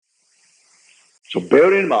So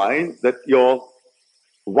bear in mind that your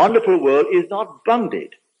wonderful world is not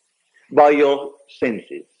bounded by your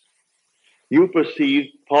senses. You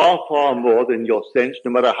perceive far, far more than your sense,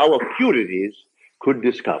 no matter how acute it is, could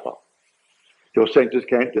discover. Your senses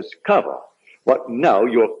can't discover what now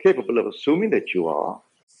you're capable of assuming that you are.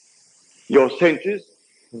 Your senses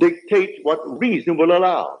dictate what reason will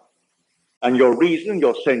allow. And your reason and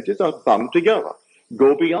your senses are bound together.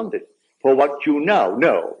 Go beyond it. For what you now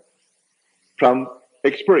know from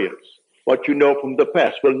experience, what you know from the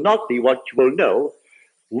past, will not be what you will know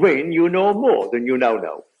when you know more than you now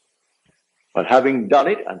know. But having done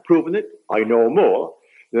it and proven it, I know more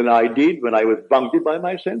than I did when I was bounded by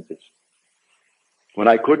my senses. When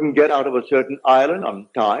I couldn't get out of a certain island on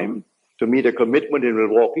time to meet a commitment in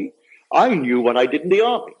Milwaukee, I knew what I did in the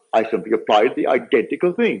army. I simply applied the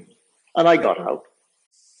identical thing, and I got out.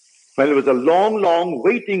 When there was a long, long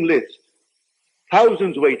waiting list,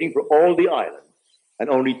 thousands waiting for all the islands, and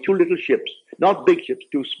only 2 little ships, not big ships,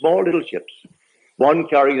 2 small little ships, one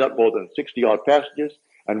carrying not more than 60-odd passengers,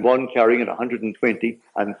 and one carrying 120,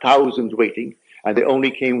 and thousands waiting, and they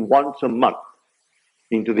only came once a month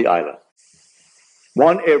into the island.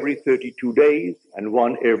 One every 32 days, and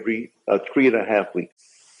one every 3.5 weeks.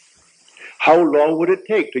 How long would it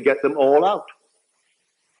take to get them all out?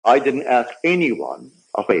 I didn't ask anyone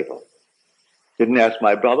a favor. Didn't ask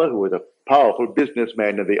my brother, who was a powerful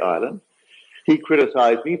businessman in the island. He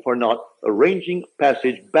criticized me for not arranging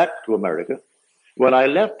passage back to America when I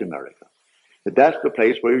left America. But that's the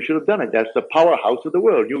place where you should have done it. That's the powerhouse of the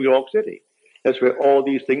world, New York City. That's where all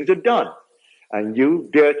these things are done. And you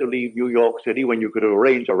dare to leave New York City when you could have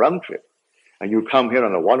arranged a round trip, and you come here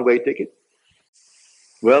on a one-way ticket?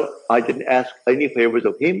 Well, I didn't ask any favors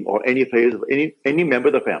of him or any favors of any member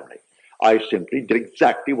of the family. I simply did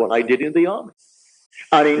exactly what I did in the army.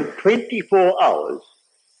 And in 24 hours,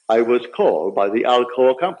 I was called by the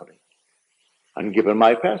Alcoa company and given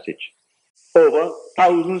my passage over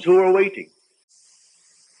thousands who were waiting.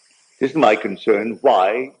 Isn't my concern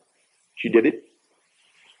why she did it,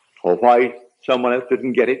 or why someone else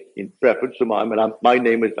didn't get it in preference to mine, and my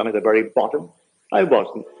name was down at the very bottom. I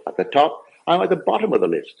wasn't at the top. I'm at the bottom of the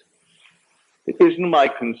list. It isn't my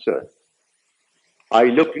concern. I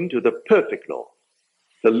looked into the perfect law,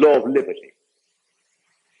 the law of liberty,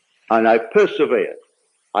 and I persevered.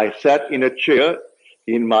 I sat in a chair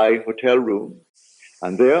in my hotel room,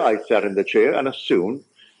 and there I sat in the chair, and as soon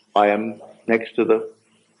I am next to the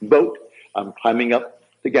boat, I'm climbing up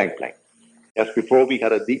the gangplank. As before, we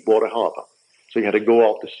had a deep water harbor, so you had to go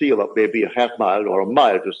off the sea about maybe a half mile or a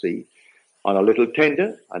mile to sea on a little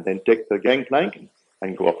tender, and then take the gangplank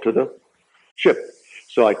and go up to the ship.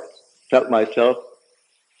 So I felt myself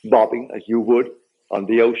bobbing as you would on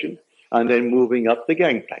the ocean, and then moving up the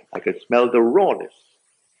gangplank. I could smell the rawness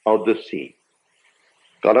of the sea.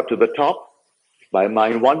 Got up to the top. My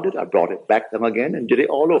mind wandered. I brought it back down again and did it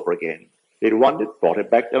all over again. It wandered, brought it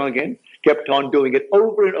back down again, kept on doing it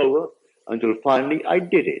over and over until finally I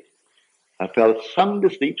did it. I fell sound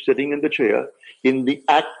asleep sitting in the chair in the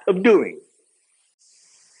act of doing.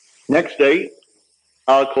 Next day,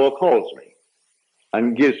 Alcoa calls me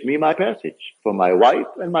and gives me my passage for my wife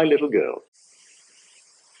and my little girl.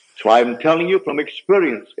 So I'm telling you from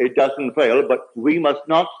experience, it doesn't fail, but we must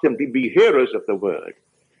not simply be hearers of the word.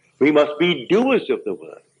 We must be doers of the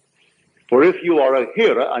word. For if you are a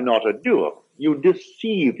hearer and not a doer, you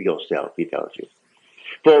deceive yourself, he tells you.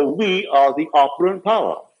 For we are the operant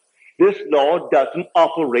power. This law doesn't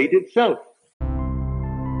operate itself.